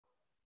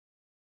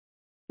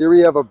Here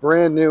we have a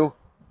brand new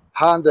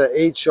Honda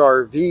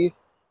HR-V.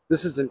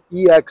 This is an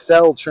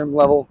EXL trim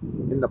level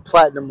in the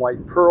platinum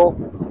white pearl.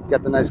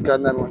 Got the nice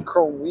gunmetal and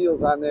chrome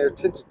wheels on there,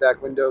 tinted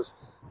back windows,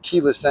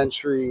 keyless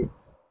entry,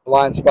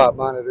 blind spot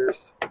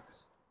monitors.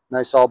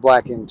 Nice all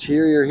black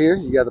interior here.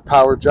 You got the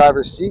power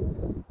driver's seat,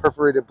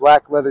 perforated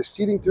black leather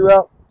seating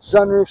throughout,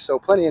 sunroof, so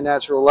plenty of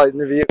natural light in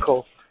the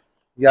vehicle.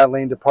 You got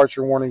lane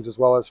departure warnings as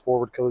well as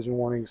forward collision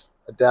warnings,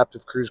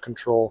 adaptive cruise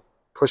control,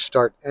 push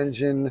start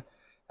engine,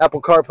 Apple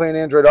CarPlay and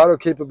Android Auto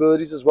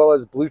capabilities, as well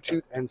as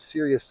Bluetooth and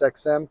Sirius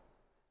XM,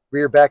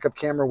 rear backup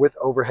camera with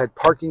overhead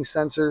parking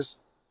sensors.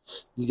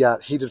 You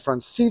got heated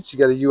front seats, you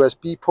got a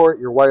USB port,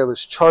 your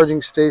wireless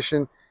charging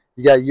station,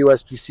 you got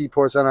USB-C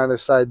ports on either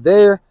side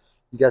there.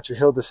 You got your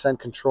hill descent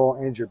control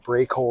and your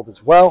brake hold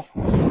as well.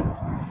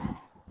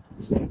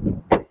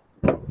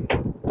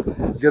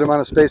 Good amount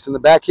of space in the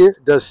back here.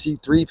 It does seat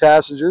 3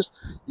 passengers.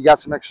 You got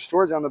some extra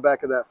storage on the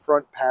back of that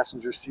front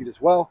passenger seat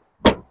as well.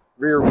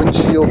 Rear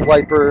windshield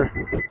wiper.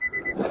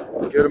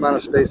 Good amount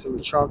of space in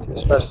the trunk,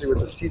 especially with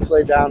the seats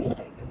laid down.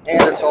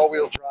 And it's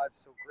all-wheel drive,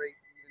 so great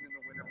even in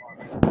the winter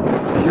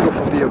months.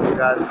 Beautiful vehicle,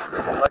 guys. If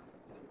you like what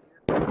you see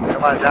here,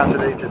 come on down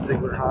today to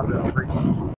Zeigler Honda of Racine.